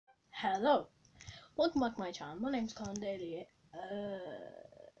Hello, welcome back to my channel. My name's Colin Daly,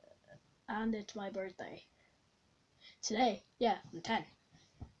 and it's my birthday today. Yeah, I'm 10.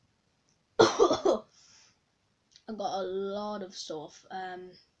 I got a lot of stuff.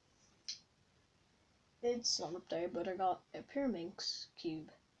 It's not up there, but I got a Pyraminx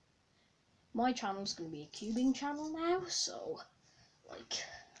cube. My channel's gonna be a cubing channel now, so let's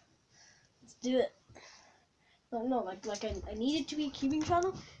do it. No, I need it to be a cubing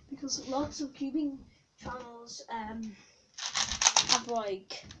channel because lots of cubing channels have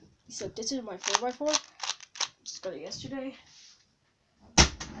so this is my 4x4. Just got it yesterday.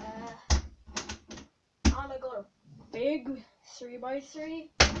 And I got a big 3x3.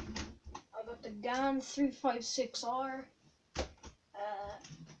 I got the GAN 356R.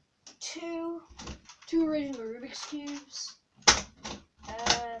 Two original Rubik's cubes.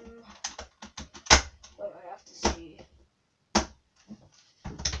 But I have to see. I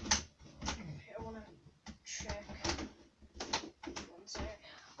want to check. One second.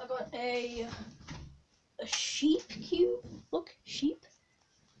 I got a sheep cube. Look, sheep.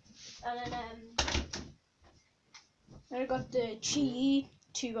 And then I got the Chi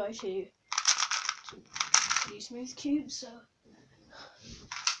 2x2 smooth cube. So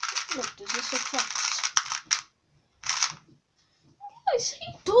look, does this look fast? Yes,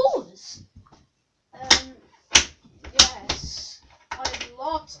 it does. Yes, I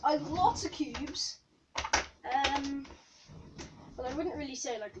have lots of cubes. But I wouldn't really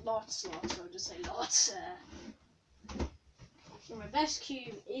say like lots. I would just say lots. So my best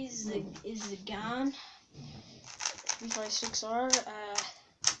cube is the GAN 356R.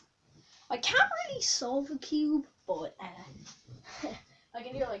 I can't really solve a cube, but I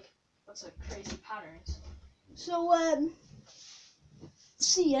can do like lots of crazy patterns. So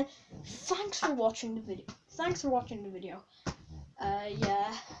see ya. Thanks for watching the video.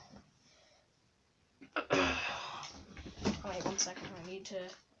 Yeah. Wait 1 second. I need to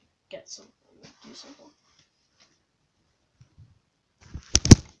do something.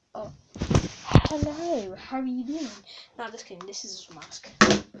 Oh, hello. How are you doing? Nah, just kidding. This is a mask.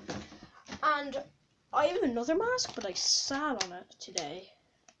 And I have another mask, but I sat on it today.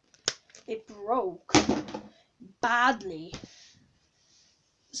 It broke badly.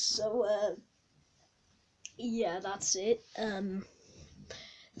 So yeah, that's it.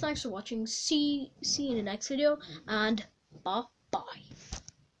 Thanks for watching. See you in the next video, and bye.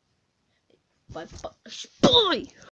 Bye.